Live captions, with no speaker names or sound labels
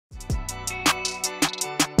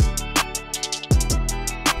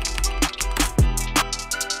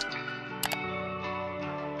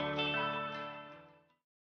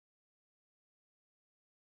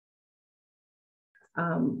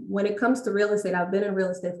When it comes to real estate, I've been in real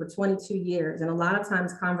estate for 22 years, and a lot of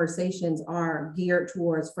times conversations are geared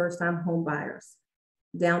towards first-time home buyers,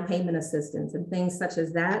 down payment assistance, and things such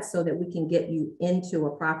as that, so that we can get you into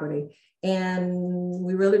a property. And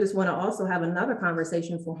we really just want to also have another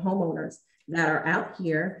conversation for homeowners that are out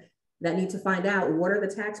here that need to find out, what are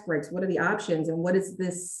the tax breaks, what are the options, and what is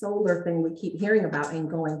this solar thing we keep hearing about and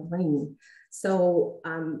going green. So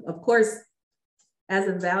of course, as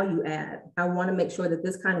a value add, I want to make sure that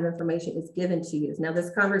this kind of information is given to you. Now, this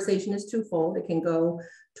conversation is twofold. It can go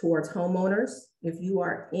towards homeowners. If you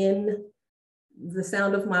are in the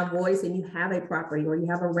sound of my voice and you have a property or you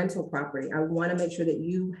have a rental property, I want to make sure that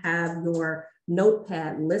you have your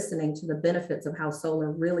notepad listening to the benefits of how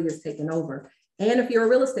solar really is taking over. And if you're a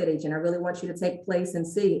real estate agent, I really want you to take place and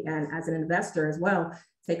see, and as an investor as well,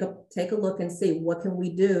 take a look and see what can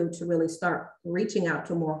we do to really start reaching out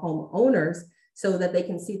to more homeowners so that they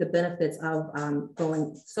can see the benefits of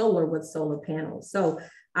going solar with solar panels. So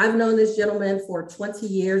I've known this gentleman for 20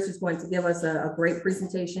 years. He's going to give us a great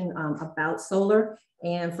presentation about solar.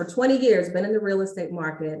 And for 20 years, been in the real estate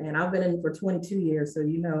market, and I've been in for 22 years. So,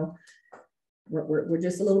 you know, we're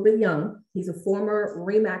just a little bit young. He's a former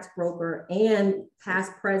RE/MAX broker and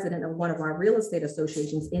past president of one of our real estate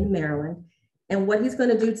associations in Maryland. And what he's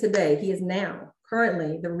going to do today, he is now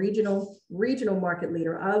currently the regional market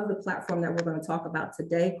leader of the platform that we're going to talk about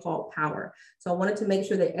today, called Powur. So I wanted to make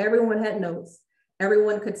sure that everyone had notes,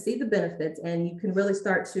 everyone could see the benefits, and you can really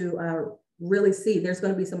start to really see there's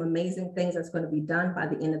going to be some amazing things that's going to be done by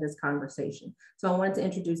the end of this conversation. So I wanted to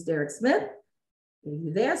introduce Derrick Smith. Are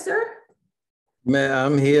you there, sir? Man,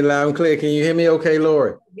 I'm here loud and clear. Can you hear me okay,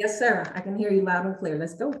 Lorie? Yes, sir. I can hear you loud and clear.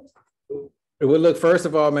 Let's go. Well, look, first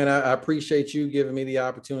of all, man, I appreciate you giving me the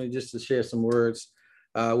opportunity just to share some words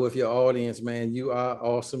with your audience, man. You are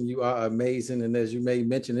awesome. You are amazing. And as you may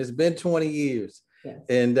mention, it's been 20 years. Yes.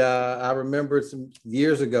 And I remember some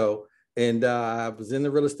years ago, and I was in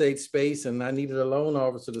the real estate space, and I needed a loan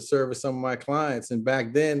officer to service some of my clients. And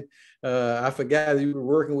back then, I forgot you were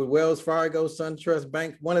working with Wells Fargo, SunTrust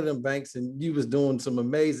Bank, one of them banks, and you was doing some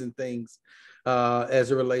amazing things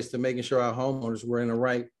as it relates to making sure our homeowners were in the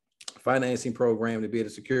right financing program to be able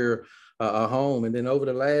to secure a home. And then over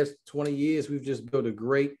the last 20 years, we've just built a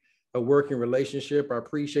great working relationship. I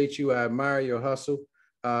appreciate you. I admire your hustle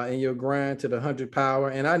and your grind to the 100 Power.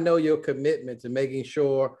 And I know your commitment to making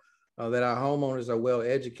sure that our homeowners are well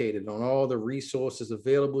educated on all the resources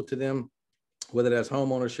available to them, whether that's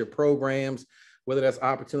home ownership programs, whether that's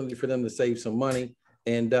opportunity for them to save some money.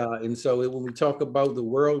 And so when we talk about the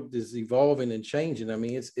world is evolving and changing, I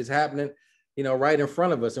mean, it's happening, you know, right in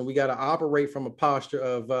front of us, and we got to operate from a posture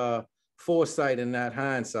of foresight and not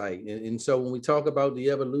hindsight. And so when we talk about the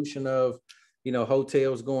evolution of, you know,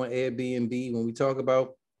 hotels going Airbnb, when we talk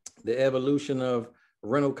about the evolution of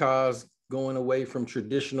rental cars going away from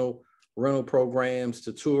traditional rental programs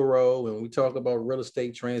to Turo, and we talk about real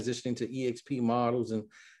estate transitioning to EXP models and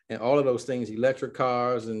all of those things, electric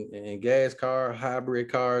cars and gas car,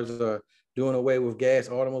 hybrid cars, doing away with gas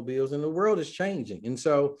automobiles, and the world is changing. And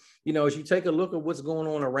so, you know, as you take a look at what's going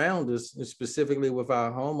on around us, specifically with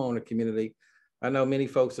our homeowner community, I know many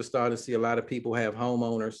folks are starting to see a lot of people have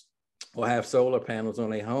homeowners or have solar panels on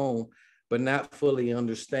their home, but not fully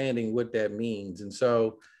understanding what that means. And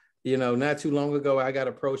so, you know, not too long ago, I got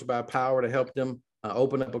approached by Powur to help them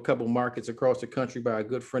open up a couple markets across the country by a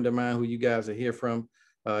good friend of mine who you guys will hear from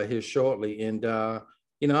here shortly. And,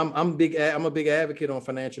 you know, I'm a big advocate on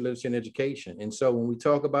financial literacy and education. And so when we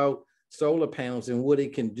talk about solar panels and what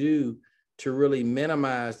it can do to really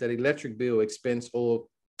minimize that electric bill expense or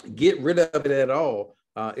get rid of it at all,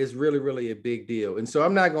 is really, really a big deal. And so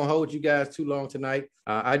I'm not going to hold you guys too long tonight.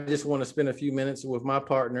 I just want to spend a few minutes with my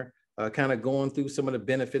partner, kind of going through some of the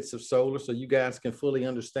benefits of solar so you guys can fully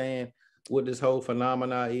understand what this whole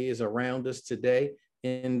phenomena is around us today.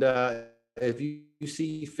 And if you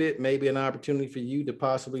see fit, maybe an opportunity for you to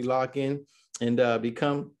possibly lock in and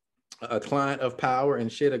become a client of Powur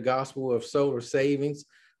and share the gospel of solar savings,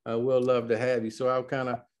 we'll love to have you. So I'll kind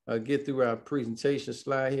of get through our presentation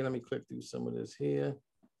slide here. Let me click through some of this here.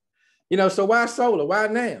 You know, so why solar? Why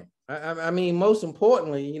now? I mean, most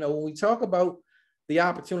importantly, you know, when we talk about the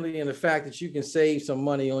opportunity and the fact that you can save some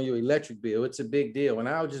money on your electric bill, it's a big deal. And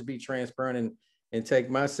I'll just be transparent and take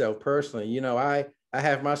myself personally. You know, I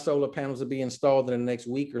have my solar panels to be installed in the next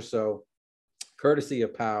week or so, courtesy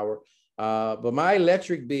of Powur. But my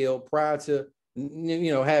electric bill prior to,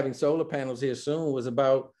 you know, having solar panels here soon was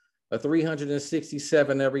about a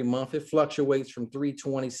 $367 every month. It fluctuates from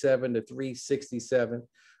 $327 to $367.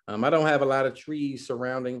 I don't have a lot of trees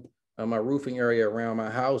surrounding my roofing area around my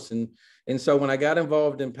house. And And so when I got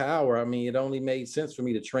involved in Powur, I mean, it only made sense for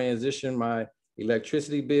me to transition my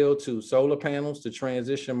electricity bill to solar panels, to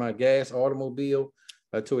transition my gas automobile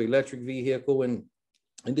to electric vehicle. And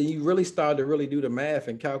then you really start to really do the math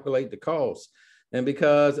and calculate the costs. And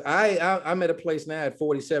because I'm at a place now at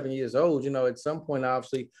 47 years old, you know, at some point,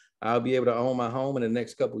 obviously, I'll be able to own my home in the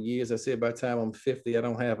next couple of years. I said by the time I'm 50, I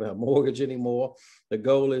don't have a mortgage anymore. The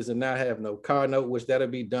goal is to not have no car note, which that'll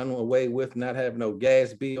be done away with, not have no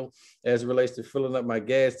gas bill as it relates to filling up my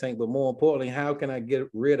gas tank. But more importantly, how can I get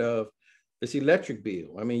rid of this electric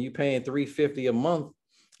bill? I mean, you're paying $350 a month.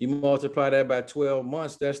 You multiply that by 12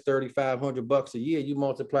 months, that's $3,500 a year. You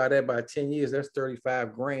multiply that by 10 years, that's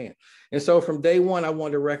 35 grand. And so from day one, I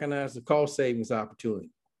wanted to recognize the cost savings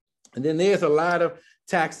opportunity. And then there's a lot of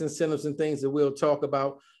tax incentives and things that we'll talk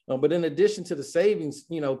about. But in addition to the savings,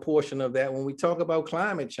 you know, portion of that, when we talk about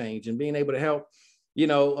climate change and being able to help, you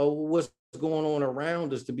know, what's going on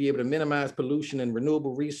around us to be able to minimize pollution, and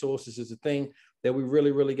renewable resources is a thing that we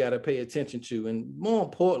really, really got to pay attention to. And more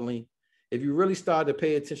importantly, if you really start to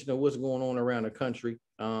pay attention to what's going on around the country,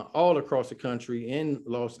 all across the country, in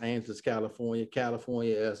Los Angeles,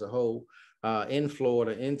 California as a whole, in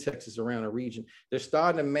Florida, in Texas, around the region, they're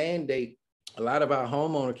starting to mandate a lot of our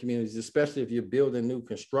homeowner communities, especially if you're building new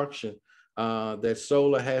construction, that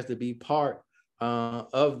solar has to be part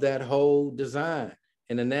of that whole design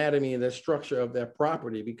and anatomy and the structure of that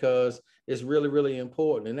property, because it's really, really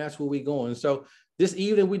important. And that's where we're going. So this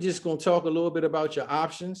evening, we're just going to talk a little bit about your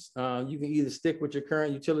options. You can either stick with your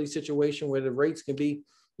current utility situation where the rates can be,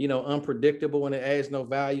 you know, unpredictable and it adds no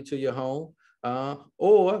value to your home.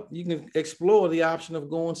 Or you can explore the option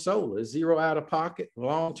of going solar, zero out of pocket,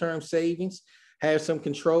 long-term savings, have some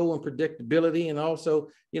control and predictability, and also,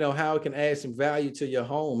 you know, how it can add some value to your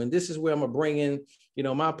home. And this is where I'm gonna bring in, you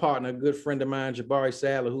know, my partner, a good friend of mine, JABARI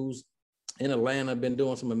Sadler, who's in Atlanta, been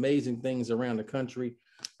doing some amazing things around the country,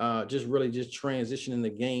 just transitioning the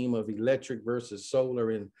game of electric versus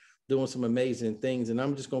solar and doing some amazing things. And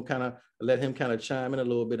I'm just gonna kind of let him kind of chime in a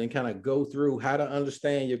little bit and kind of go through how to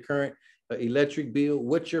understand your current electric bill,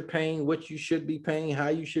 what you're paying, what you should be paying, how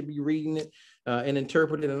you should be reading it and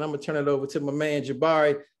interpreting it. And I'm gonna turn it over to my man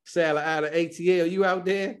JABARI Sadler out of ATL. You out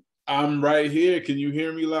there? I'm right here. Can you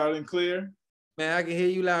hear me loud and clear? Man, I can hear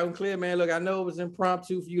you loud and clear, man. Look, I know it was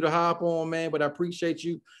impromptu for you to hop on, man, but I appreciate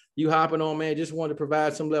you hopping on, man. Just wanted to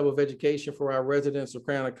provide some level of education for our residents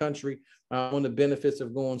around the country on the benefits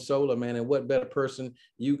of going solar, man. And what better person,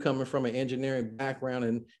 you coming from an engineering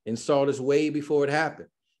background and saw this way before it happened.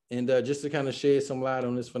 And just to kind of shed some light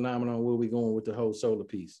on this phenomenon, where we going with the whole solar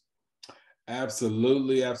piece.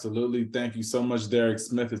 Absolutely, absolutely. Thank you so much, Derrick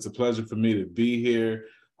Smith. It's a pleasure for me to be here.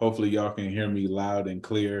 Hopefully y'all can hear me loud and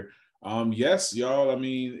clear. Yes, y'all, I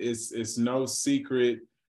mean, it's no secret.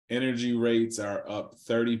 Energy rates are up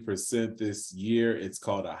 30% this year. It's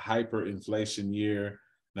called a hyperinflation year.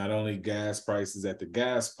 Not only gas prices at the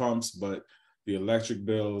gas pumps, but the electric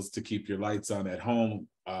bills to keep your lights on at home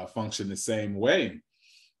function the same way.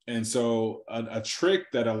 And so a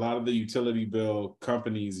trick that a lot of the utility bill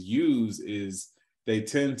companies use is they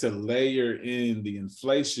tend to layer in the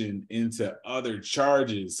inflation into other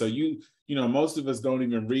charges. So you know, most of us don't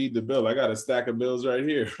even read the bill. I got a stack of bills right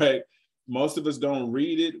here, right? Most of us don't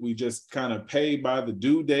read it. We just kind of pay by the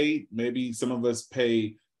due date. Maybe some of us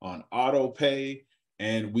pay on auto pay,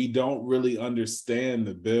 and we don't really understand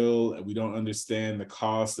the bill, and we don't understand the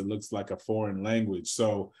cost. It looks like a foreign language.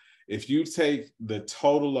 So if you take the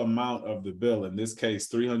total amount of the bill, in this case,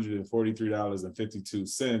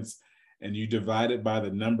 $343.52, and you divide it by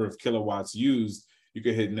the number of kilowatts used, you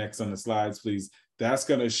can hit next on the slides, please. That's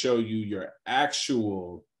going to show you your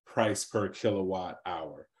actual price per kilowatt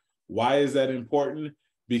hour. Why is that important?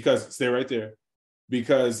 Because, stay right there,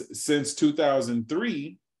 because since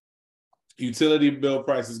 2003, utility bill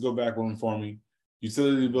prices, go back one for me,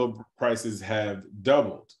 utility bill prices have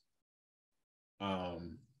doubled.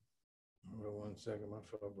 One second, my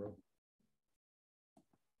fault, bro.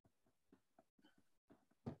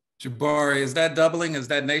 JABARI, is that doubling? Is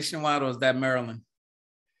that nationwide or is that Maryland?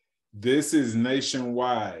 This is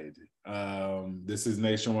nationwide. This is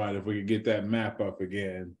nationwide. If we could get that map up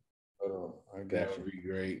again, that would be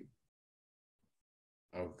great.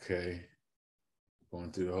 Okay.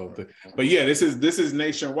 Going through the whole thing. But yeah, this is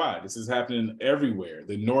nationwide. This is happening everywhere.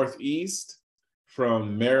 The Northeast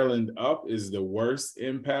from Maryland up is the worst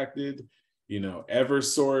impacted. You know,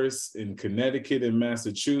 Eversource in Connecticut and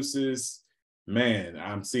Massachusetts, man,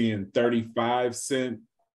 I'm seeing 35-cent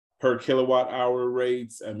per kilowatt hour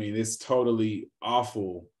rates. I mean, it's totally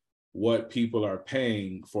awful what people are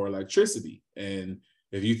paying for electricity. And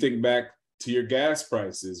if you think back to your gas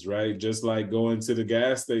prices, right? Just like going to the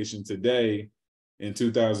gas station today in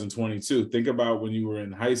 2022. Think about when you were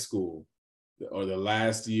in high school, or the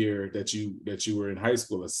last year that you were in high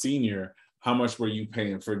school, a senior. How much were you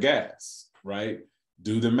paying for gas, right?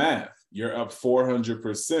 Do the math. You're up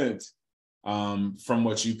 400% from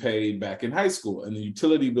what you paid back in high school, and the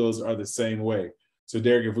utility bills are the same way. So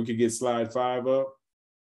Derrick, if we could get slide 5 up.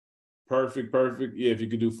 Perfect. Yeah, if you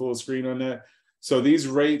could do full screen on that. So these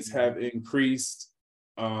rates have increased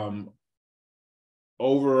over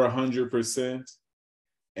 100%,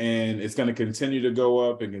 and it's going to continue to go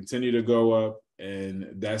up and continue to go up.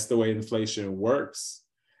 And that's the way inflation works.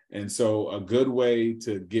 And so a good way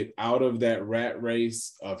to get out of that rat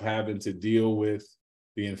race of having to deal with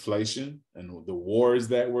the inflation and the wars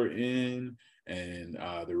that we're in and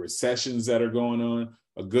the recessions that are going on,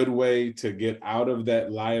 a good way to get out of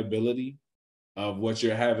that liability of what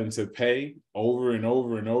you're having to pay over and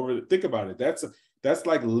over and over. Think about it. That's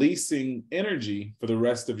like leasing energy for the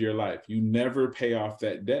rest of your life. You never pay off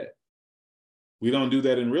that debt. We don't do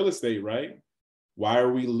that in real estate, right? Why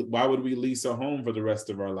would we lease a home for the rest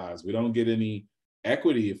of our lives? We don't get any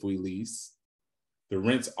equity if we lease. The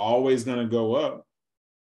rent's always going to go up,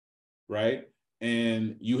 right?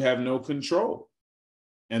 And you have no control.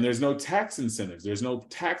 And there's no tax incentives. There's no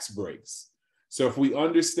tax breaks. So if we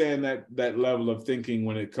understand that level of thinking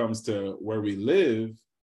when it comes to where we live,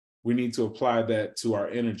 we need to apply that to our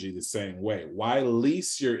energy the same way. Why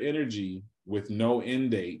lease your energy with no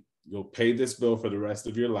end date? You'll pay this bill for the rest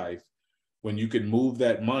of your life when you could move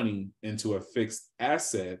that money into a fixed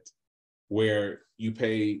asset where you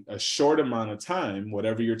pay a short amount of time,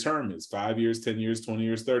 whatever your term is, 5 years, 10 years, 20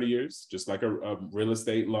 years, 30 years, just like a real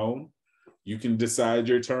estate loan. You can decide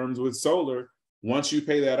your terms with solar. Once you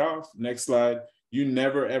pay that off, next slide, you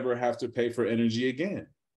never ever have to pay for energy again.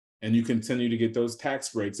 And you continue to get those tax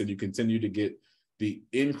breaks, and you continue to get the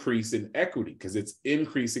increase in equity because it's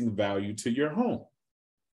increasing value to your home,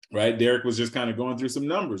 right? Derrick was just kind of going through some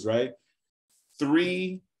numbers, right?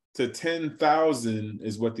 3,000 to 10,000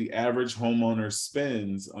 is what the average homeowner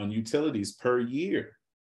spends on utilities per year.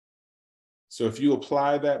 So if you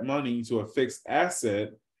apply that money to a fixed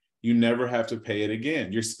asset, you never have to pay it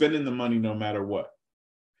again. You're spending the money no matter what.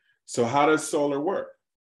 So how does solar work?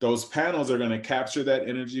 Those panels are going to capture that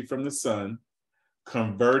energy from the sun,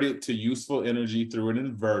 convert it to useful energy through an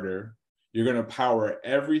inverter. You're going to power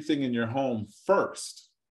everything in your home first.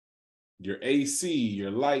 Your AC,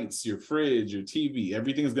 your lights, your fridge, your TV,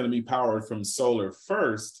 everything is going to be powered from solar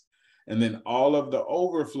first. And then all of the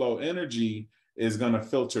overflow energy is going to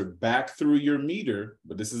filter back through your meter.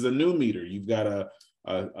 But this is a new meter. You've got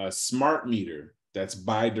a smart meter that's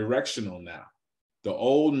bi-directional now. The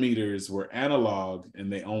old meters were analog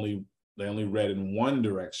and they only read in one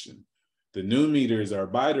direction. The new meters are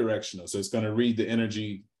bi-directional. So it's going to read the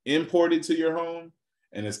energy imported to your home,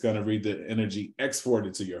 and it's going to read the energy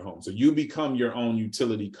exported to your home. So you become your own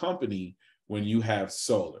utility company when you have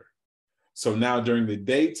solar. So now during the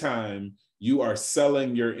daytime, you are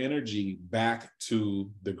selling your energy back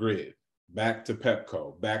to the grid, back to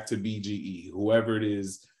Pepco, back to BGE, whoever it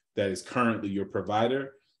is that is currently your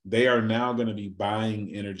provider. They are now going to be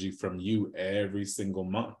buying energy from you every single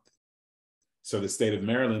month. So the state of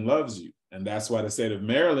Maryland loves you. And that's why the state of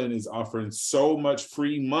Maryland is offering so much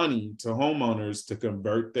free money to homeowners to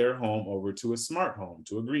convert their home over to a smart home,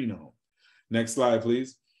 to a green home. Next slide,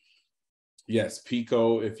 please. Yes,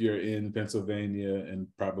 PICO if you're in Pennsylvania and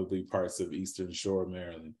probably parts of Eastern Shore,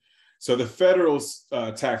 Maryland. So the federal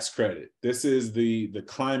tax credit, this is the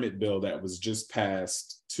climate bill that was just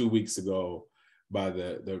passed 2 weeks ago by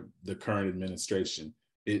the current administration.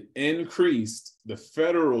 It increased the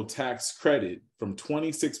federal tax credit from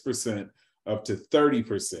 26% up to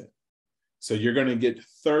 30%. So you're going to get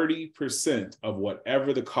 30% of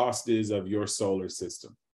whatever the cost is of your solar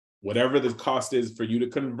system, whatever the cost is for you to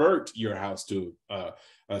convert your house to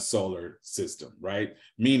a solar system, right?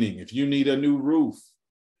 Meaning if you need a new roof,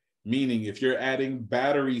 meaning if you're adding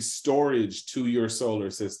battery storage to your solar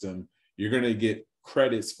system, you're going to get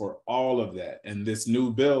credits for all of that. And this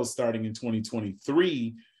new bill starting in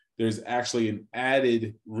 2023, there's actually an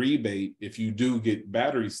added rebate if you do get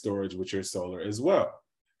battery storage with your solar as well.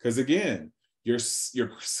 Because again, you're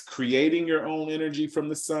creating your own energy from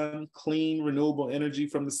the sun, clean, renewable energy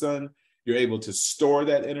from the sun. You're able to store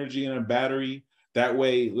that energy in a battery. That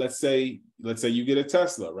way, let's say you get a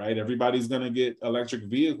Tesla, right? Everybody's going to get electric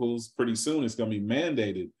vehicles pretty soon. It's going to be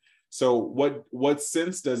mandated. So what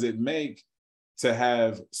sense does it make to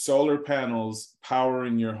have solar panels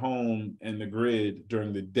powering your home and the grid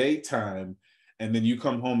during the daytime, and then you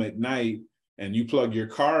come home at night and you plug your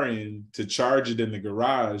car in to charge it in the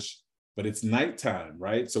garage, but it's nighttime,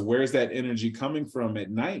 right? So where's that energy coming from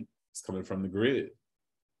at night? It's coming from the grid.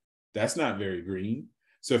 That's not very green.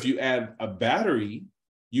 So if you add a battery,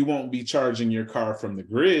 you won't be charging your car from the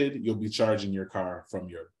grid, you'll be charging your car from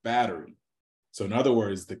your battery. So in other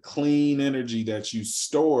words, the clean energy that you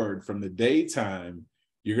stored from the daytime,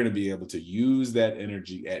 you're going to be able to use that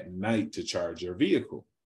energy at night to charge your vehicle.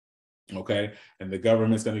 Okay. And the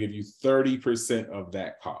government's going to give you 30% of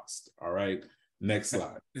that cost. All right. Next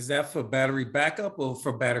slide. Is that for battery backup or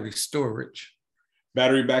for battery storage?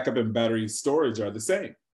 Battery backup and battery storage are the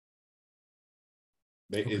same.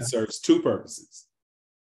 It serves two purposes.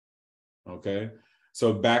 Okay.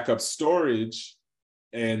 So backup storage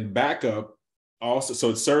and backup also, so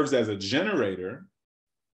it serves as a generator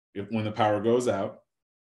when the power goes out.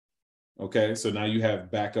 Okay. So now you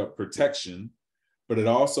have backup protection, but it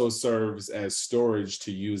also serves as storage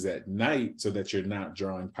to use at night so that you're not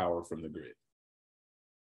drawing power from the grid.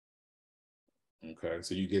 Okay,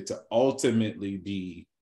 so you get to ultimately be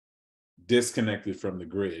disconnected from the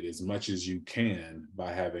grid as much as you can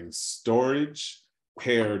by having storage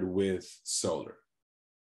paired with solar.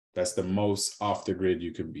 That's the most off the grid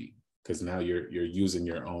you can be, because now you're using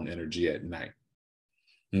your own energy at night.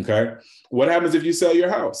 Okay, what happens if you sell your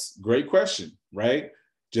house? Great question, right?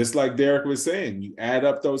 Just like Derrick was saying, you add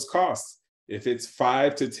up those costs. If it's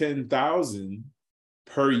 $5,000 to $10,000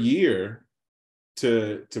 per year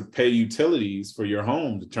to pay utilities for your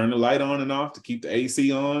home, to turn the light on and off, to keep the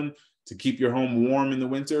AC on, to keep your home warm in the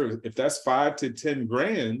winter, if that's $5,000 to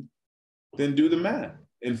 $10,000, then do the math.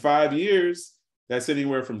 In 5 years, that's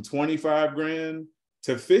anywhere from $25,000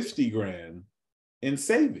 to $50,000 in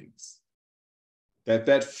savings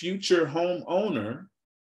that future homeowner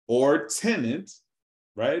or tenant,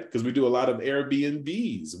 right? Because we do a lot of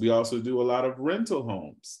Airbnbs. We also do a lot of rental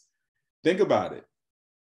homes. Think about it.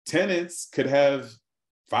 Tenants could have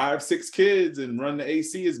 5, 6 kids and run the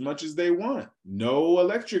AC as much as they want. No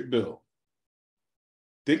electric bill.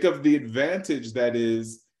 Think of the advantage that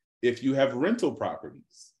is if you have rental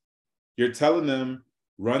properties. You're telling them,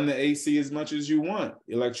 run the AC as much as you want.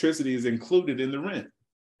 Electricity is included in the rent.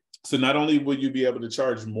 So not only will you be able to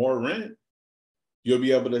charge more rent, you'll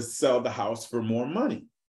be able to sell the house for more money.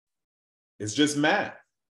 It's just math.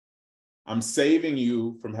 I'm saving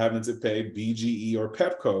you from having to pay BGE or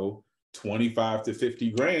Pepco $25,000 to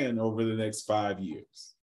 $50,000 over the next 5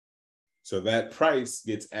 years. So that price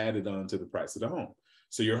gets added on to the price of the home.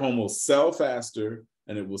 So your home will sell faster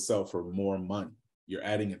and it will sell for more money. You're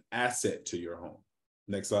adding an asset to your home.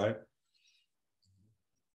 Next slide.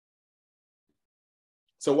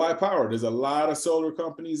 So why Powur? There's a lot of solar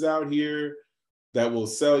companies out here that will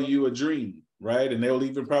sell you a dream, right? And they'll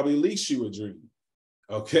even probably lease you a dream,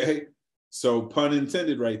 okay? So pun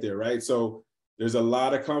intended right there, right? So there's a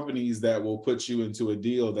lot of companies that will put you into a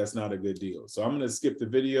deal that's not a good deal. So I'm gonna skip the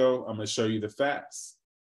video. I'm gonna show you the facts.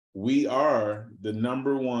 We are the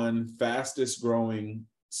 #1 fastest growing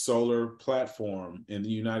solar platform in the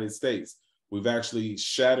United States. We've actually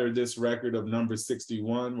shattered this record of number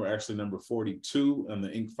 61. We're actually number 42 on the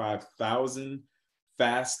Inc. 5000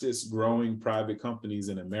 fastest growing private companies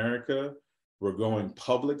in America. We're going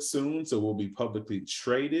public soon, so we'll be publicly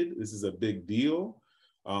traded. This is a big deal.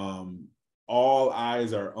 All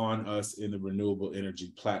eyes are on us in the renewable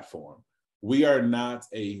energy platform. We are not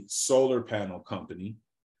a solar panel company,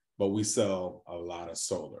 but we sell a lot of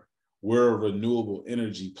solar. We're a renewable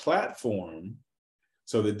energy platform.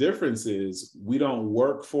 So the difference is we don't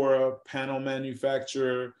work for a panel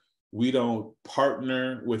manufacturer. We don't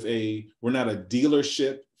partner with we're not a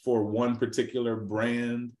dealership for one particular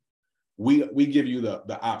brand. We give you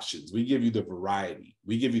the options. We give you the variety.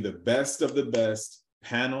 We give you the best of the best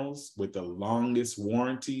panels with the longest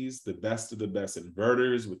warranties, the best of the best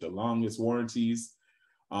inverters with the longest warranties.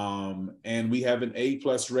 And we have an A+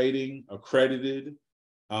 rating, accredited.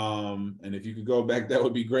 And if you could go back, that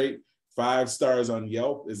would be great. 5 stars on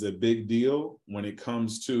Yelp is a big deal when it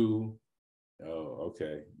comes to, oh,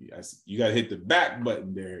 okay. You got to hit the back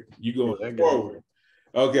button there. You going forward.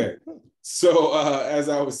 Okay. So as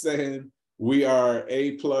I was saying, we are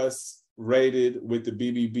A+ rated with the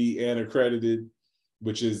BBB and accredited,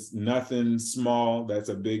 which is nothing small. That's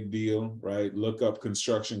a big deal, right? Look up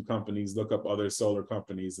construction companies, look up other solar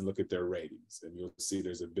companies and look at their ratings. And you'll see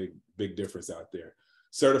there's a big difference out there.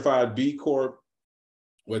 Certified B Corp.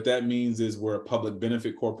 What that means is we're a public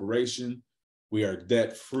benefit corporation. We are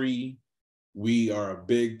debt free. We are a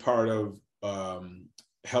big part of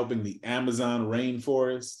helping the Amazon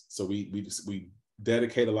rainforest. So we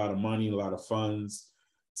dedicate a lot of money, a lot of funds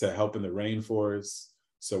to helping the rainforest.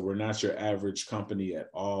 So we're not your average company at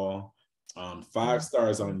all. 5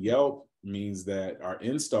 stars on Yelp. means that our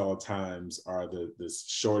install times are the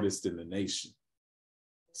shortest in the nation.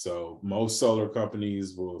 So most solar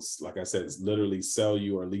companies will, like I said, literally sell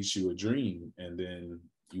you or lease you a dream, and then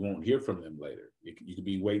you won't hear from them later. You could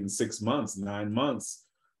be waiting 6 months, 9 months,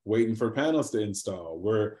 waiting for panels to install,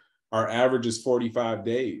 where our average is 45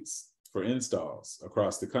 days for installs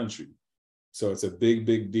across the country. So it's a big,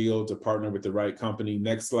 big deal to partner with the right company.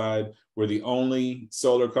 Next slide. We're the only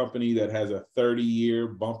solar company that has a 30-year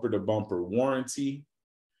bumper-to-bumper warranty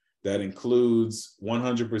that includes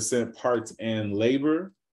 100% parts and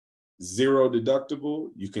labor, 0 deductible.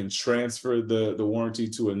 You can transfer the warranty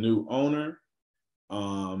to a new owner,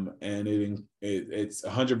 and it's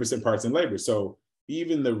 100% parts and labor. So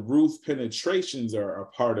even the roof penetrations are a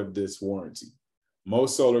part of this warranty.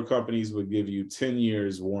 Most solar companies would give you 10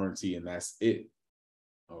 years warranty, and that's it.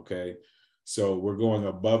 Okay, so we're going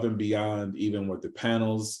above and beyond even what the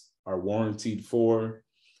panels are warranted for,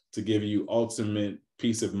 to give you ultimate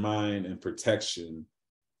peace of mind and protection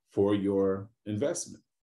for your investment.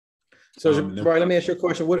 So, Jabari, let me ask you a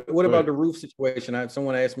question. What about the roof situation?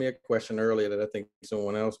 Someone asked me a question earlier that I think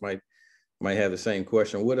someone else might have the same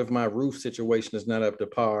question. What if my roof situation is not up to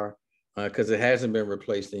par because it hasn't been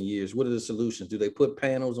replaced in years? What are the solutions? Do they put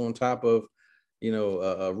panels on top of,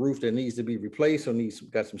 a roof that needs to be replaced or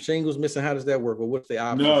got some shingles missing? How does that work? Or what's the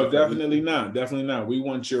option? No, definitely not. Definitely not. We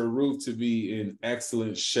want your roof to be in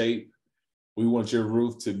excellent shape. We want your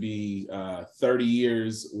roof to be 30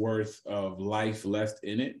 years worth of life left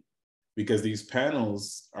in it, because these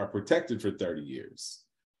panels are protected for 30 years.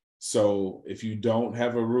 So if you don't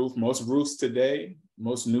have a roof, most roofs today,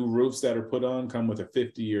 most new roofs that are put on come with a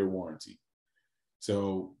 50-year warranty.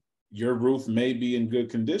 So your roof may be in good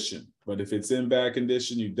condition, but if it's in bad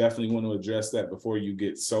condition, you definitely want to address that before you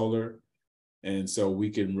get solar. And so we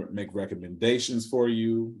can make recommendations for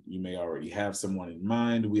you. You may already have someone in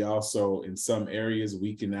mind. We also, in some areas,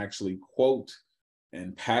 we can actually quote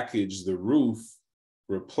and package the roof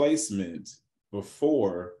replacement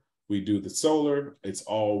before we do the solar. It's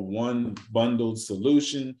all one bundled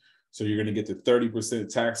solution. So you're going to get the 30%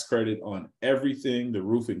 tax credit on everything, the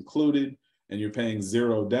roof included, and you're paying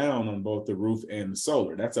 0 down on both the roof and the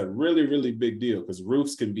solar. That's a really, really big deal, because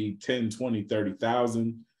roofs can be 10, 20,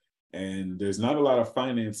 30,000, and there's not a lot of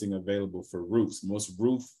financing available for roofs. Most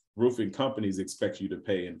roofing companies expect you to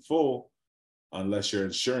pay in full unless your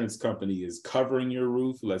insurance company is covering your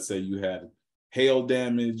roof. Let's say you had hail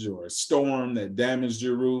damage or a storm that damaged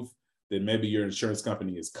your roof, then maybe your insurance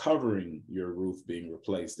company is covering your roof being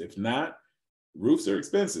replaced. If not, roofs are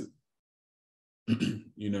expensive,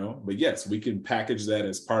 but yes, we can package that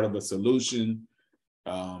as part of a solution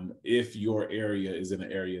if your area is in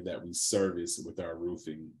an area that we service with our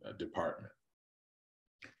roofing department.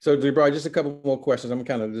 So, Jabari, just a couple more questions. I'm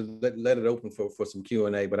kind of let it open for some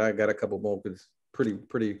Q&A, but I got a couple more because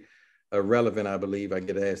pretty relevant, I believe. I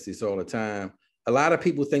get asked this all the time. A lot of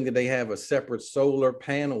people think that they have a separate solar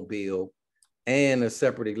panel bill and a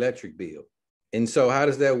separate electric bill. And so how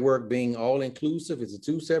does that work, being all inclusive? Is it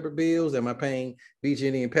 2 separate bills? Am I paying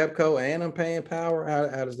BG&E and Pepco and I'm paying Powur?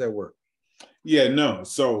 How does that work? Yeah, no.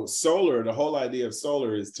 So solar, the whole idea of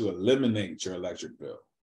solar is to eliminate your electric bill.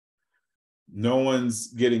 No one's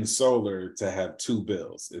getting solar to have 2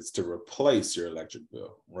 bills. It's to replace your electric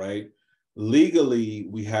bill, right? Legally,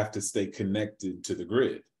 we have to stay connected to the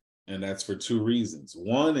grid. And that's for 2 reasons.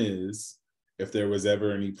 One is, if there was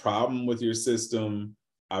ever any problem with your system,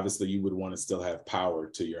 obviously you would want to still have power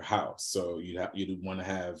to your house. So you'd want to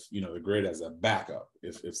have, the grid as a backup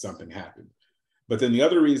if something happened. But then the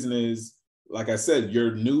other reason is, like I said,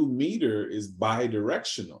 your new meter is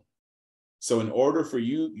bi-directional. So in order for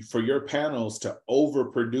your panels to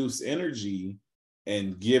overproduce energy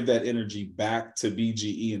and give that energy back to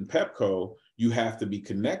BGE and Pepco, you have to be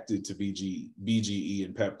connected to BGE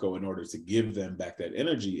and Pepco in order to give them back that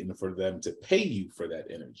energy and for them to pay you for that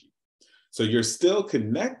energy. So you're still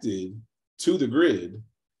connected to the grid.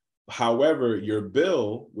 However, your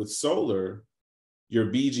bill with solar, your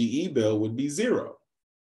BGE bill would be 0.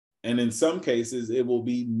 And in some cases, it will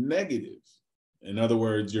be negative. In other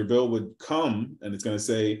words, your bill would come and it's going to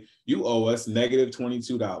say, you owe us negative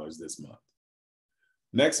 $22 this month.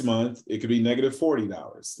 Next month, it could be negative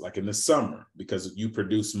 $40, like in the summer, because you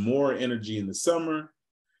produce more energy in the summer.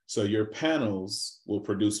 So your panels will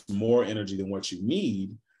produce more energy than what you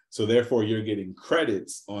need. So therefore, you're getting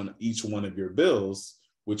credits on each one of your bills,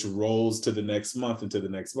 which rolls to the next month and to the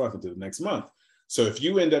next month and to the next month. So if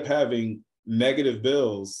you end up having negative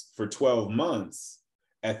bills for 12 months,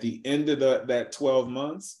 at the end of that 12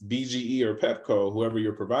 months, BGE or Pepco, whoever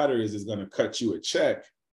your provider is going to cut you a check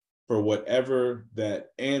for whatever that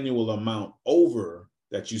annual amount over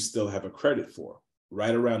that you still have a credit for.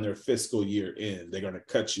 Right around their fiscal year end, they're going to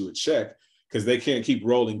cut you a check because they can't keep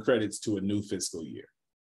rolling credits to a new fiscal year.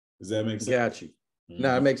 Does that make sense? Got you.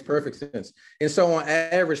 No, it makes perfect sense. And so on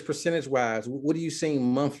average, percentage wise, what are you seeing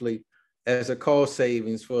monthly as a cost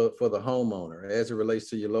savings for the homeowner as it relates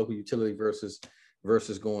to your local utility versus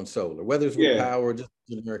going solar, whether it's with Powur or just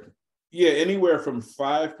American? Yeah, anywhere from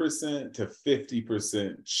 5% to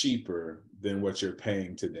 50% cheaper than what you're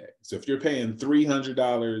paying today. So if you're paying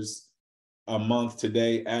 $300 a month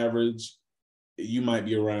today, average, you might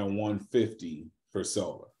be around $150 for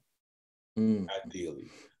solar, ideally.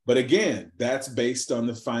 But again, that's based on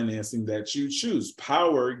the financing that you choose.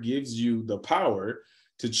 Powur gives you the power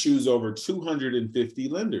to choose over 250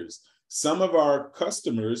 lenders. Some of our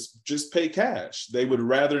customers just pay cash. They would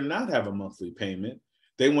rather not have a monthly payment.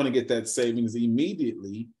 They want to get that savings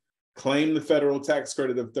immediately, claim the federal tax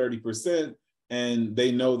credit of 30%, and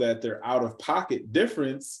they know that their out-of-pocket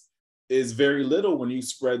difference is very little when you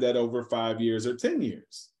spread that over 5 years or 10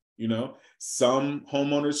 years. You know, some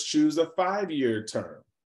homeowners choose a 5-year term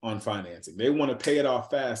on financing. They want to pay it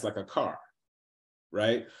off fast like a car,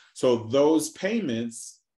 right? So those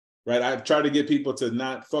payments, right? I try to get people to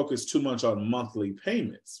not focus too much on monthly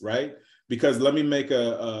payments, right? Because let me make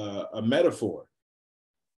a metaphor.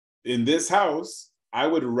 In this house, I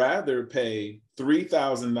would rather pay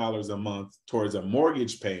 $3,000 a month towards a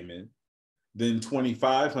mortgage payment than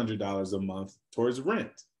 $2,500 a month towards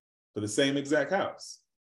rent for the same exact house,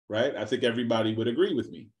 right? I think everybody would agree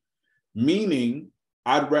with me. Meaning,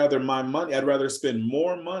 I'd rather spend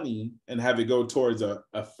more money and have it go towards a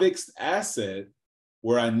fixed asset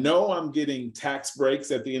where I know I'm getting tax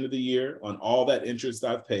breaks at the end of the year on all that interest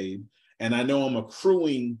I've paid, and I know I'm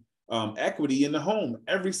accruing equity in the home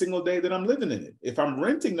every single day that I'm living in it. If I'm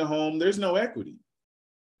renting the home, there's no equity.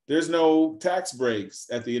 There's no tax breaks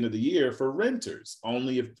at the end of the year for renters,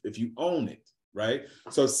 only if you own it, right?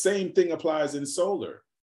 So same thing applies in solar.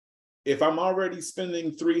 If I'm already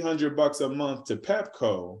spending $300 a month to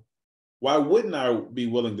Pepco, why wouldn't I be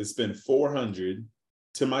willing to spend $400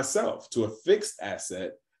 to myself, to a fixed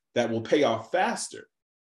asset that will pay off faster,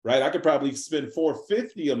 right? I could probably spend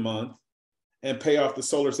 $450 a month and pay off the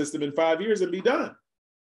solar system in 5 years and be done.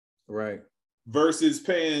 Right. Versus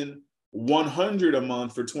paying $100 a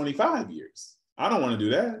month for 25 years. I don't want to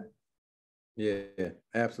do that. Yeah,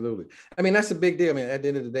 absolutely. I mean, that's a big deal. I mean, at the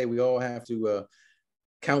end of the day, we all have to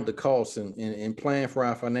count the costs and plan for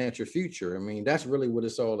our financial future. I mean, that's really what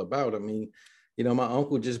it's all about. I mean, you know, my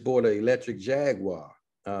uncle just bought an electric Jaguar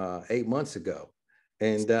 8 months ago.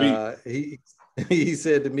 And he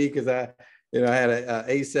said to me, because I had a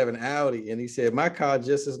A7 Audi, and he said, my car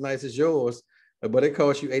just as nice as yours, but it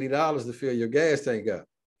costs you $80 to fill your gas tank up.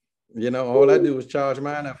 You know, all I do is charge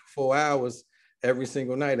mine up for 4 hours every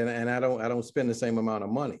single night, and I don't spend the same amount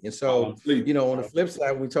of money. And so, you know, on the flip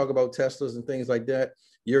side, when we talk about Teslas and things like that,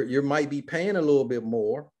 you might be paying a little bit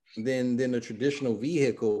more than the traditional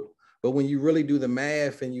vehicle, but when you really do the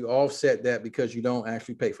math and you offset that because you don't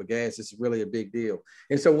actually pay for gas, it's really a big deal.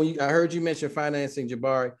 And so I heard you mention financing,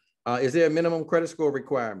 Jabari. Is there a minimum credit score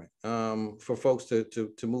requirement for folks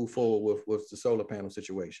to move forward with the solar panel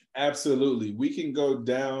situation? Absolutely. We can go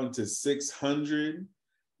down to 600,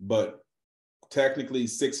 but technically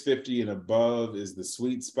 650 and above is the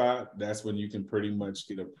sweet spot. That's when you can pretty much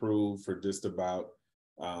get approved for just about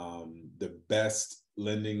the best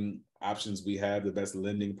lending options we have, the best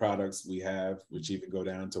lending products we have, which even go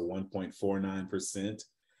down to 1.49%.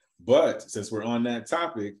 But since we're on that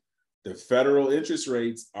topic, the federal interest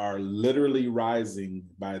rates are literally rising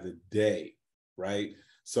by the day, right?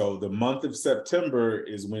 So the month of September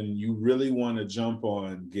is when you really want to jump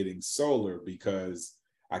on getting solar, because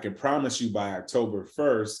I can promise you by October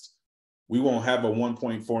 1st, we won't have a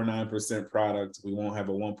 1.49% product. We won't have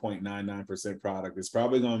a 1.99% product. It's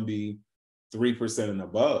probably going to be 3% and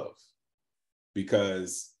above,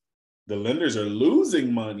 because the lenders are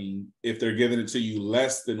losing money if they're giving it to you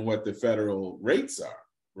less than what the federal rates are,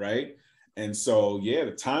 right? And so, yeah,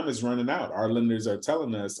 the time is running out. Our lenders are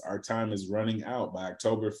telling us our time is running out. By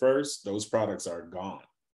October 1st, those products are gone.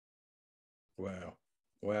 Wow.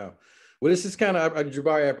 Well, this is kind of,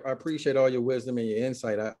 Jabari, I appreciate all your wisdom and your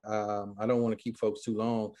insight. I don't want to keep folks too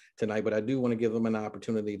long tonight, but I do want to give them an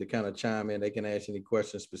opportunity to kind of chime in. They can ask any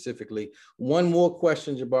questions specifically. One more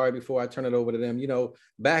question, Jabari, before I turn it over to them. You know,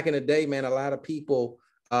 back in the day, man, a lot of people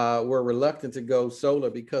were reluctant to go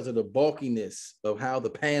solar because of the bulkiness of how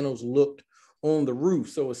the panels looked on the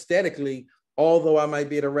roof. So aesthetically, although I might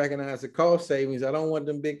be able to recognize the cost savings, I don't want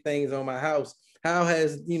them big things on my house. How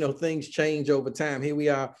has, things changed over time? Here we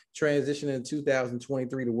are transitioning in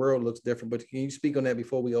 2023. The world looks different, but can you speak on that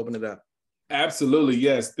before we open it up? Absolutely,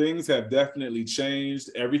 yes. Things have definitely changed.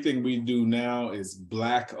 Everything we do now is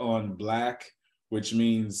black on black, which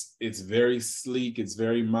means it's very sleek, it's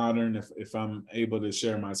very modern. If I'm able to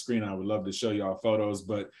share my screen, I would love to show y'all photos.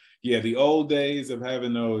 But yeah, the old days of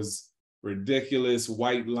having those ridiculous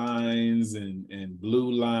white lines and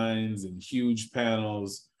blue lines and huge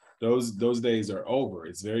panels, those days are over.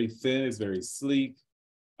 It's very thin, it's very sleek.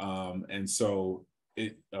 And so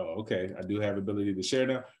okay, I do have ability to share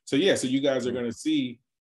now. So yeah, so you guys are gonna see,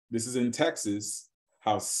 this is in Texas,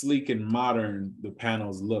 how sleek and modern the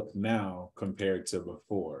panels look now compared to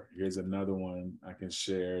before. Here's another one I can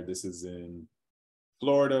share. This is in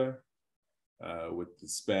Florida with the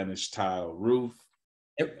Spanish tile roof.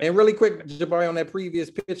 And really quick, Jabari, on that previous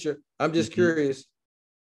picture, I'm just curious,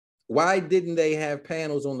 why didn't they have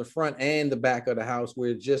panels on the front and the back of the house where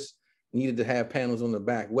it just needed to have panels on the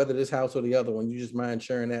back, whether this house or the other one? You just mind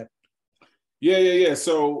sharing that? Yeah.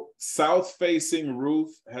 So south-facing roof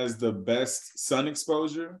has the best sun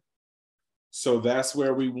exposure. So that's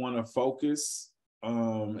where we want to focus.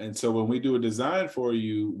 And so when we do a design for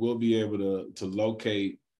you, we'll be able to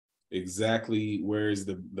locate exactly where is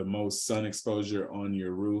the most sun exposure on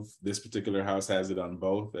your roof. This particular house has it on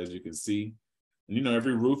both, as you can see. And, you know,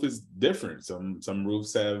 every roof is different. Some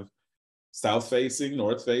roofs have south-facing,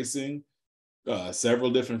 north-facing,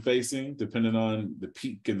 several different facing, depending on the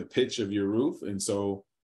peak and the pitch of your roof. And so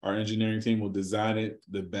our engineering team will design it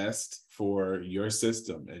the best for your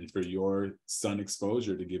system and for your sun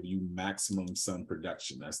exposure to give you maximum sun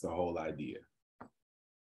production. That's the whole idea.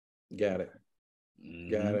 Got it.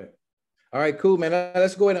 Got it. All right, cool, man.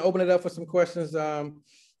 Let's go ahead and open it up for some questions.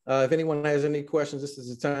 If anyone has any questions, this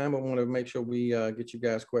is the time. I want to make sure we get you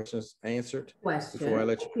guys' questions answered before I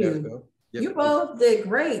let you guys go. Yep. You both did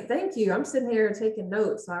great. Thank you. I'm sitting here taking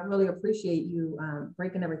notes, so I really appreciate you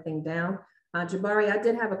breaking everything down. Jabari, I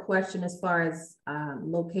did have a question as far as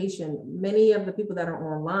location. Many of the people that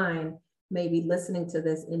are online may be listening to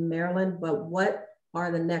this in Maryland, but what are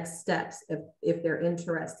the next steps if they're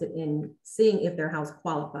interested in seeing if their house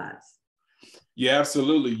qualifies? Yeah,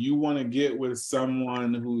 absolutely. You want to get with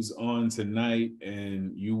someone who's on tonight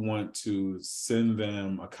and you want to send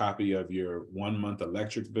them a copy of your 1-month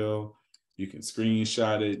electric bill. You can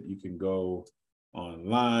screenshot it. You can go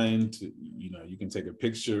online to, you can take a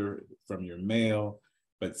picture from your mail,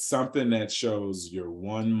 but something that shows your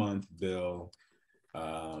 1-month bill,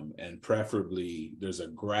 and preferably there's a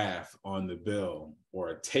graph on the bill or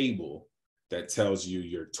a table that tells you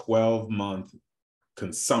your 12-month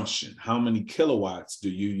consumption. How many kilowatts do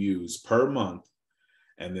you use per month?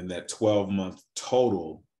 And then that 12-month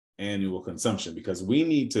total annual consumption, because we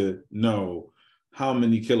need to know how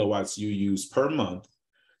many kilowatts you use per month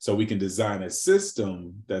so we can design a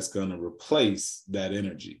system that's going to replace that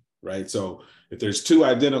energy, right? So if there's 2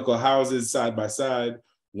 identical houses side by side,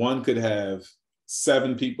 one could have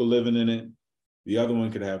 7 people living in it. The other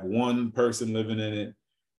one could have 1 person living in it.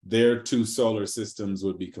 Their 2 solar systems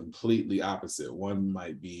would be completely opposite. One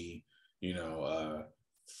might be, a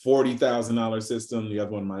 $40,000 system. The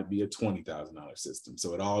other one might be a $20,000 system.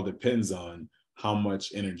 So it all depends on how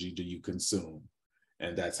much energy do you consume.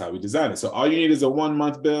 And that's how we design it. So all you need is a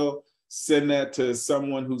 1-month bill. Send that to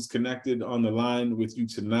someone who's connected on the line with you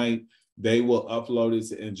tonight. They will upload it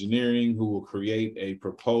to engineering, who will create a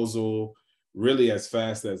proposal really as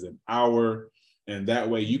fast as an hour. And that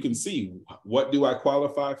way you can see, what do I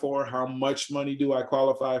qualify for? How much money do I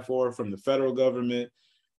qualify for from the federal government?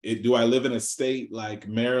 Do I live in a state like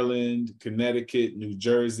Maryland, Connecticut, New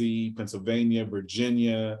Jersey, Pennsylvania,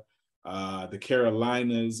 Virginia, the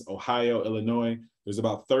Carolinas, Ohio, Illinois? There's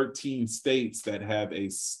about 13 states that have a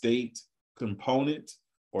state component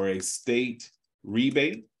or a state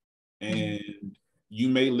rebate. And you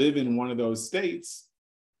may live in one of those states,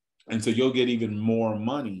 and so you'll get even more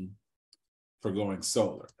money for going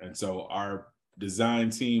solar. And so our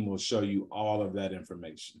design team will show you all of that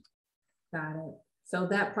information. Got it. So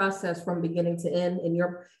that process from beginning to end, in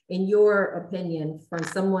your opinion, from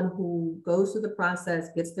someone who goes through the process,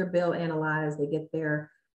 gets their bill analyzed, they get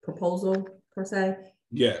their proposal per se.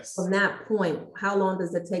 Yes. From that point, how long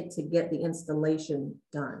does it take to get the installation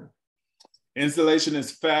done? Installation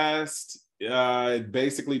is fast. It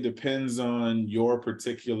basically depends on your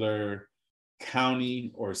particular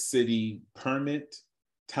county or city permit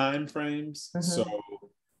timeframes. So,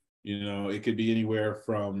 it could be anywhere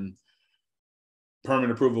from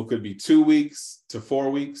permit approval could be 2 weeks to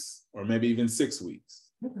 4 weeks, or maybe even 6 weeks.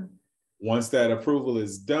 Once that approval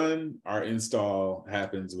is done, our install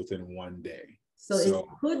happens within 1 day. So it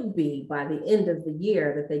could be by the end of the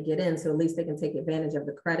year that they get in, so at least they can take advantage of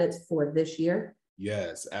the credits for this year.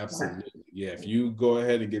 Yes, absolutely. Yeah, if you go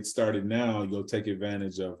ahead and get started now, you'll take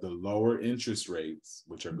advantage of the lower interest rates,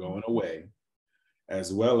 which are going away,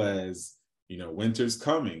 as well as, you know, winter's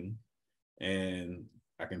coming. And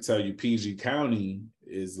I can tell you PG County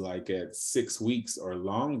is like at 6 weeks or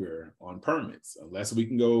longer on permits, unless we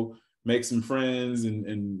can go make some friends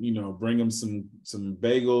and you know, bring them some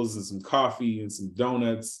bagels and some coffee and some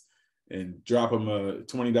donuts and drop them a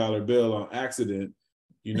 $20 bill on accident.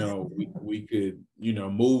 You know, we could, you know,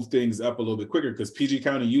 move things up a little bit quicker, because PG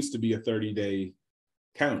County used to be a 30-day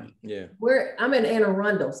county. Yeah. I'm in Anne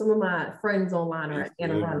Arundel. Some of my friends online are at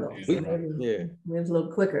Anne Arundel. So maybe Yeah. it's a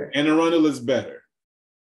little quicker. Anne Arundel is better.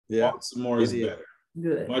 Yeah. Baltimore is better.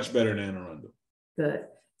 Good. Much better than Anne Arundel. Good.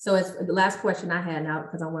 So it's the last question I had now,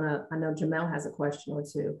 because I know Jamel has a question or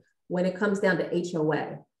two. When it comes down to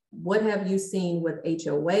HOA, what have you seen with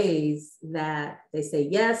HOAs that they say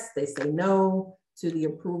yes, they say no to the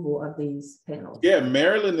approval of these panels? Yeah,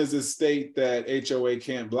 Maryland is a state that HOA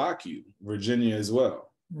can't block you. Virginia as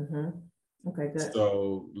well. Okay, good.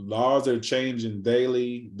 So laws are changing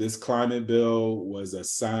daily. This climate bill was a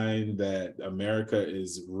sign that America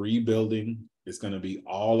is rebuilding. It's going to be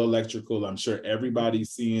all electrical. I'm sure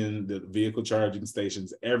everybody's seeing the vehicle charging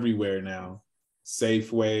stations everywhere now.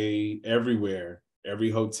 Safeway, everywhere,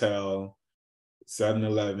 every hotel,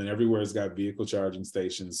 7-Eleven, everywhere's got vehicle charging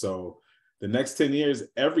stations. So the next 10 years,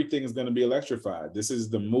 everything is going to be electrified. This is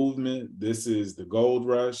the movement. This is the gold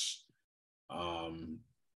rush.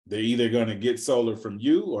 They're either going to get solar from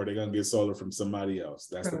you or they're going to get solar from somebody else.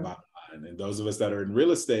 That's the bottom line. And those of us that are in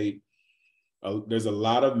real estate, there's a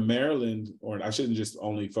lot of Maryland, or I shouldn't just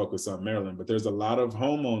only focus on Maryland, but there's a lot of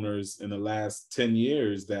homeowners in the last 10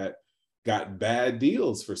 years that got bad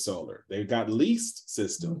deals for solar. They got leased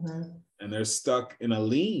systems and they're stuck in a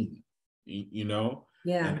lien, you know?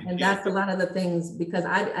 Yeah, and that's a lot of the things, because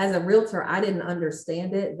as a realtor, I didn't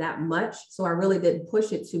understand it that much. So I really didn't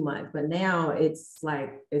push it too much. But now it's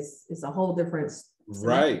like, it's a whole different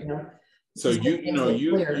right. scenario. So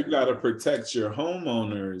you got to protect your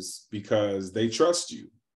homeowners because they trust you,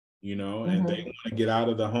 you know, and they want to get out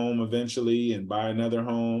of the home eventually and buy another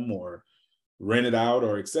home or rent it out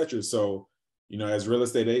or etc. So, you know, as real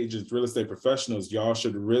estate agents, real estate professionals, y'all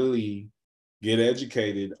should really get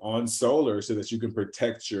educated on solar so that you can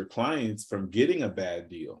protect your clients from getting a bad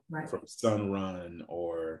deal from Sunrun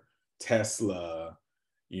or Tesla,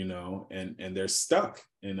 you know, and they're stuck.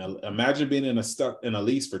 And imagine being stuck in a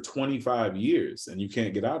lease for 25 years and you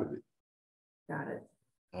can't get out of it. Got it.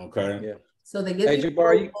 Okay. Yeah. So they get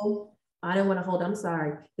JABARI. I didn't want to hold, I'm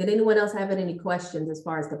sorry. Did anyone else have any questions as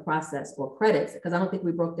far as the process or credits? Because I don't think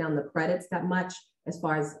we broke down the credits that much as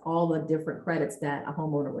far as all the different credits that a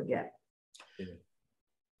homeowner would get. Yeah.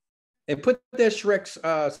 And put that Shrek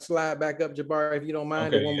slide back up, Jabari, if you don't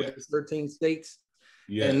mind, the one with the 13 states.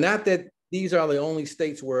 Yeah. And not that these are the only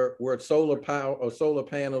states where solar power or solar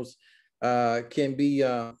panels can be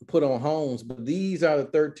put on homes, but these are the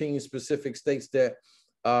 13 specific states that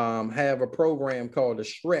have a program called the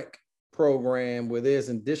Shrek program, where there's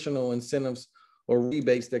additional incentives or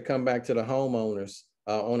rebates that come back to the homeowners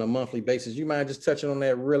on a monthly basis. You mind just touching on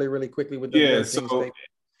that really, really quickly with the 13 states?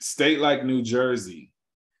 State like New Jersey,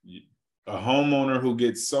 a homeowner who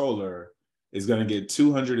gets solar is going to get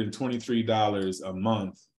 $223 a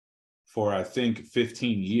month for, I think,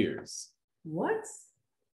 15 years. What?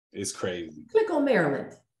 It's crazy. Click on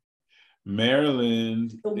Maryland.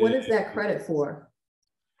 Maryland. So what is that credit for?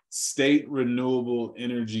 State renewable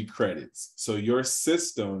energy credits. So your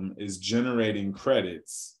system is generating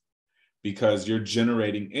credits because you're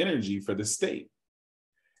generating energy for the state.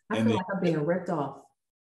 I feel like I'm being ripped off.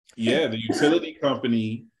 Yeah, the utility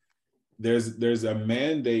company, there's a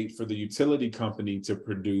mandate for the utility company to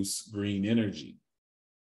produce green energy.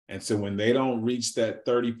 And so when they don't reach that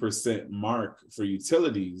 30% mark for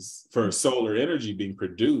utilities, for solar energy being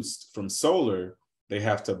produced from solar, they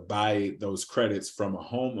have to buy those credits from a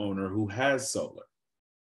homeowner who has solar.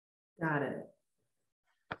 Got it.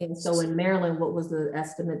 And so in Maryland, what was the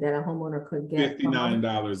estimate that a homeowner could get?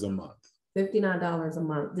 $59 a month. $59 a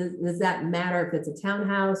month. Does that matter if it's a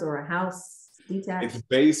townhouse or a house detached? It's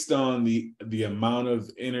based on the amount of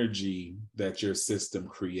energy that your system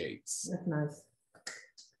creates. That's nice.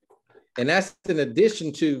 And that's in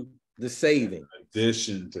addition to the saving. In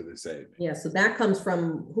addition to the saving. Yeah, so that comes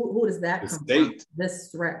from, who does that come from?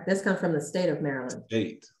 This comes from the state of Maryland.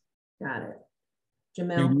 State. Got it.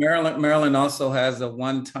 Jamel? Maryland also has a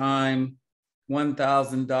one-time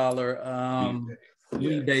 $1,000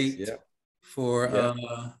 rebate for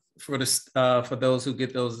those who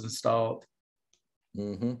get those installed.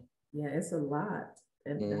 Mm-hmm. Yeah, it's a lot.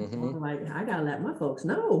 And I'm like, I gotta let my folks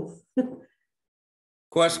know.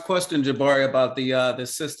 Question, Jabari, about the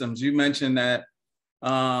systems. You mentioned that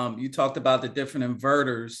you talked about the different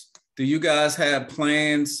inverters. Do you guys have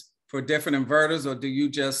plans for different inverters, or do you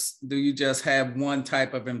just have one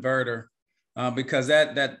type of inverter? Because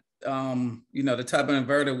that you know, the type of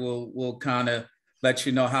inverter will kind of let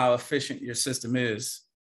you know how efficient your system is.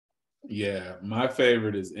 Yeah, my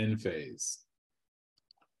favorite is in phase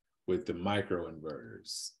with the micro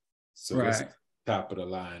inverters. So Right. this is top of the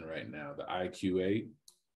line right now, the IQ8.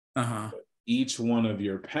 Uh-huh. Each one of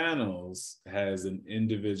your panels has an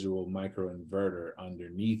individual microinverter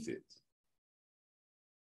underneath it.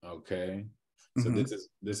 Okay, so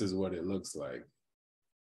this is what it looks like.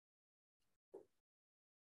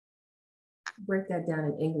 Break that down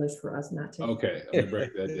in English for us not to. Okay, I'm gonna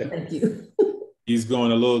break that down. Thank you. He's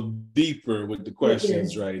going a little deeper with the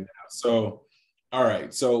questions right now. So, all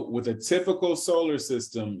right, so with a typical solar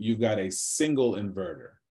system, you've got a single inverter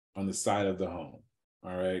on the side of the home.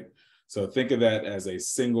 All right, so think of that as a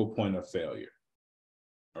single point of failure.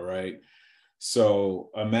 All right, so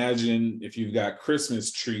imagine if you've got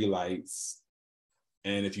Christmas tree lights,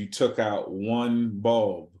 and if you took out one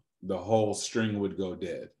bulb, the whole string would go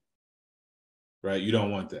dead. Right, you don't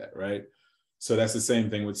want that, right? So that's the same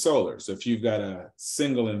thing with solar. So if you've got a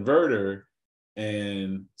single inverter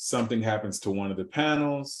and something happens to one of the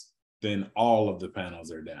panels, then all of the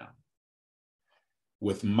panels are down.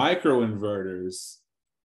 With microinverters,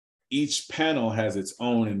 each panel has its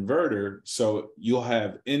own inverter, so you'll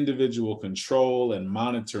have individual control and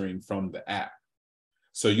monitoring from the app.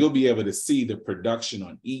 So you'll be able to see the production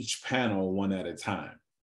on each panel one at a time.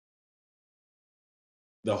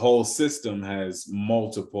 The whole system has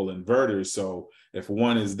multiple inverters, so if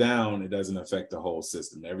one is down, it doesn't affect the whole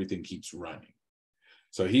system. Everything keeps running.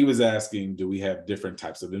 So he was asking, do we have different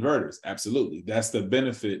types of inverters? Absolutely. That's the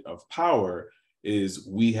benefit of Powur, is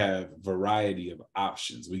we have variety of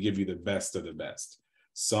options. We give you the best of the best.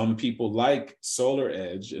 Some people like Solar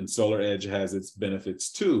Edge, and Solar Edge has its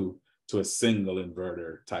benefits too, to a single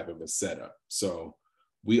inverter type of a setup. So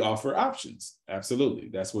we offer options. Absolutely.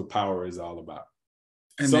 That's what Powur is all about.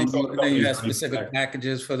 And then you have specific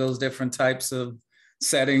packages for those different types of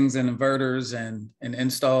settings and inverters and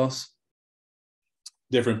installs.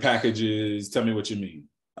 Different packages. Tell me what you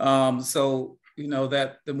mean. So, you know,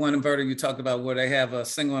 that the one inverter you talked about where they have a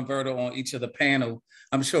single inverter on each of the panel,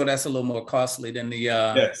 I'm sure that's a little more costly than the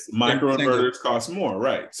yes, micro inverters cost more,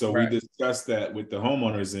 right? So right. We discussed that with the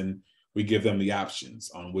homeowners, and we give them the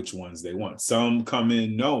options on which ones they want. Some come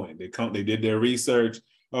in knowing they did their research.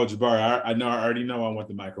 Oh, Jabari, I already know I want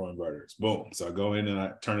the micro inverters. Boom. So I go in and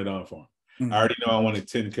I turn it on for them. I already know I want a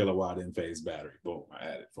 10 kilowatt in phase battery. Boom, I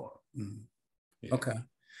add it for them. Yeah. Okay.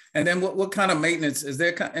 And then what kind of maintenance, is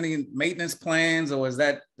there any maintenance plans, or is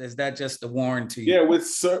that just the warranty? Yeah,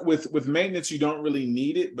 with maintenance, you don't really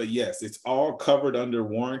need it, but yes, it's all covered under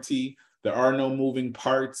warranty. There are no moving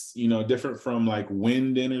parts, you know, different from like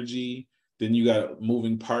wind energy. Then you got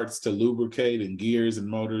moving parts to lubricate and gears and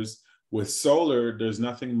motors. With solar, there's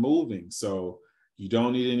nothing moving, so you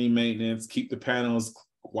don't need any maintenance. Keep the panels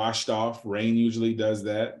washed off. Rain usually does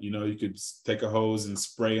that. You know, you could take a hose and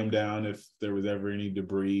spray them down if there was ever any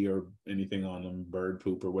debris or anything on them, bird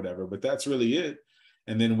poop or whatever, but that's really it.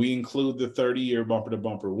 And then we include the 30-year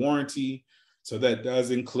bumper-to-bumper warranty. So that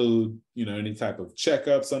does include, you know, any type of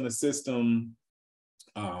checkups on the system,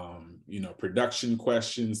 you know, production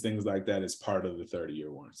questions, things like that is part of the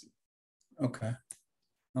 30-year warranty. Okay.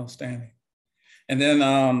 Outstanding. And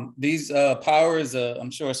then these Powur is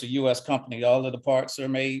I'm sure it's a U.S. company. All of the parts are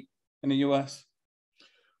made in the U.S.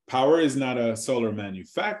 Powur is not a solar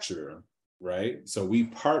manufacturer, right? So we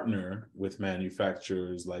partner with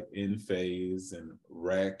manufacturers like Enphase and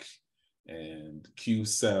REC and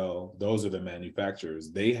Q-Cell. Those are the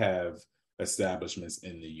manufacturers. They have establishments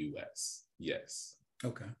in the U.S. Yes.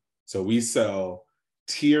 Okay. So we sell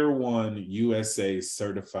Tier 1 USA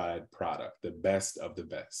certified product, the best of the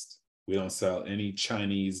best. We don't sell any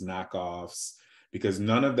Chinese knockoffs, because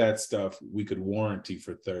none of that stuff we could warranty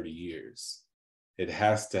for 30 years. It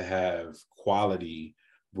has to have quality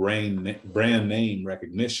brand name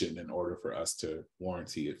recognition in order for us to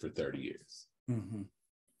warranty it for 30 years.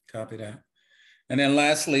 Copy that. And then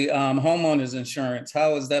lastly, homeowners insurance,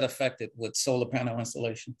 how is that affected with solar panel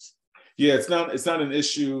installations? Yeah, it's not an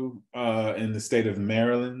issue in the state of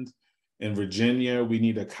Maryland. In Virginia, we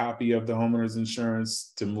need a copy of the homeowner's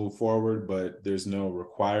insurance to move forward, but there's no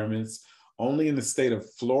requirements. Only in the state of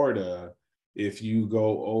Florida, if you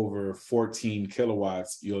go over 14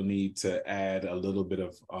 kilowatts, you'll need to add a little bit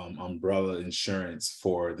of umbrella insurance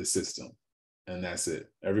for the system. And that's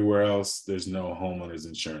it. Everywhere else, there's no homeowner's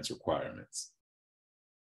insurance requirements.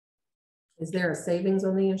 Is there a savings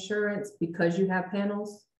on the insurance because you have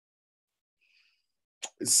panels?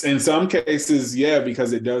 In some cases, yeah,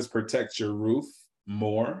 because it does protect your roof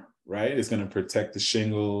more, right? It's going to protect the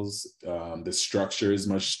shingles. The structure is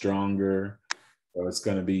much stronger. So it's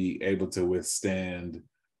going to be able to withstand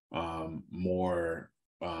more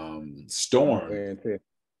storm.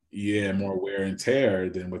 Yeah, more wear and tear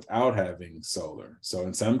than without having solar. So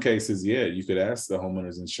in some cases, yeah, you could ask the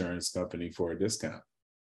homeowner's insurance company for a discount.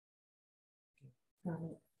 Got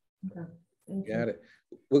it. Okay. Thank you. Got it.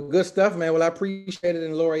 Well, good stuff, man. Well, I appreciate it.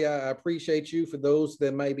 And Lorie, I appreciate you. For those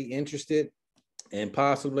that might be interested in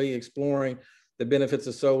possibly exploring the benefits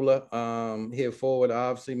of solar here forward,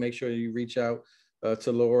 obviously make sure you reach out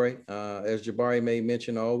to Lorie. As Jabari may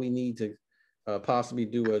mention, all we need to possibly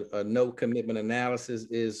do a no commitment analysis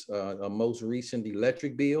is a most recent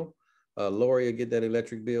electric bill. Lorie will get that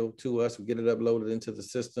electric bill to us. We get it uploaded into the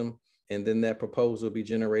system, and then that proposal will be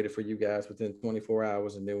generated for you guys within 24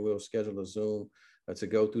 hours. And then we'll schedule a Zoom to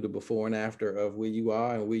go through the before and after of where you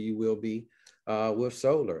are and where you will be with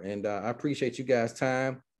solar. And I appreciate you guys'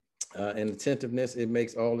 time and attentiveness. It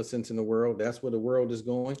makes all the sense in the world. That's where the world is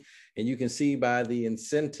going. And you can see by the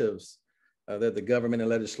incentives that the government and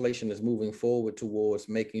legislation is moving forward towards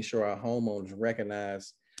making sure our homeowners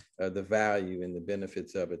recognize the value and the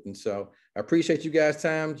benefits of it. And so I appreciate you guys'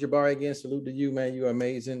 time. Jabari, again, salute to you, man. You're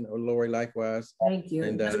amazing. Lorie, likewise. Thank you.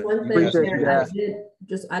 And, Just one thing,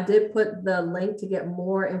 I did put the link to get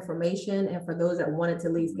more information, and for those that wanted to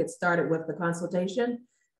at least get started with the consultation,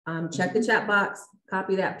 check the chat box,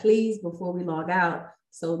 copy that please before we log out,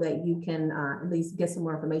 so that you can at least get some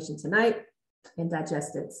more information tonight and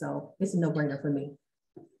digest it. So it's a no-brainer for me.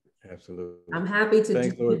 Absolutely. I'm happy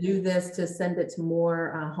to do this, to send it to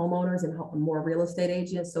more homeowners and more real estate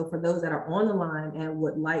agents. So for those that are on the line and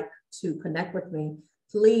would like to connect with me,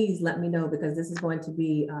 please let me know, because this is going to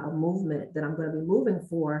be a movement that I'm going to be moving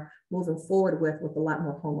forward with a lot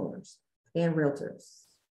more homeowners and realtors.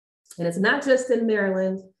 And it's not just in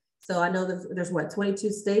Maryland. So I know there's what,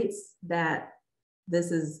 22 states that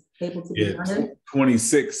this is able to be done in?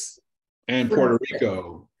 26 and Puerto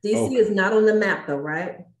Rico. DC is not on the map though,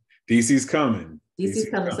 right? DC's coming. DC's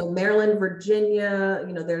coming. So Maryland, Virginia,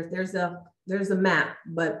 you know, there's a map,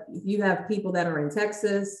 but you have people that are in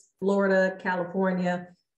Texas, Florida, California,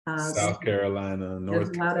 South Carolina,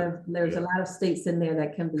 North Carolina. There's a lot of states in there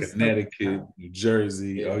that can be Connecticut, New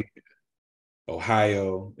Jersey,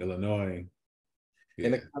 Ohio, Illinois.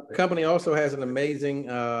 And the company also has an amazing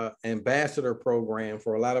ambassador program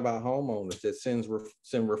for a lot of our homeowners that send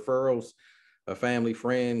referrals, family,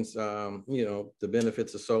 friends, you know, the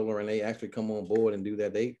benefits of solar, and they actually come on board and do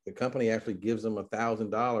that. The company actually gives them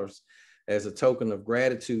 $1,000 as a token of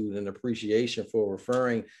gratitude and appreciation for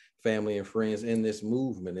referring family and friends in this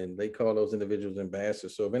movement, and they call those individuals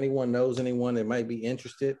ambassadors. So if anyone knows anyone that might be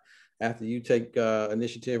interested, after you take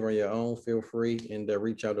initiative on your own, feel free and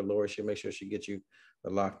reach out to Lorie. She'll make sure she gets you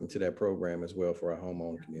locked into that program as well for our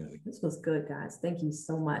homeowner community. This was good, guys. Thank you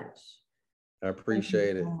so much. I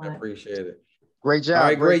appreciate it. I appreciate it. Great job. All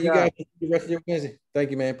right, great. You guys the rest of your Wednesday. Thank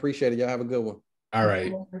you, man. Appreciate it. Y'all have a good one. All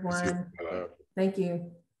right. Everyone. Thank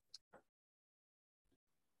you.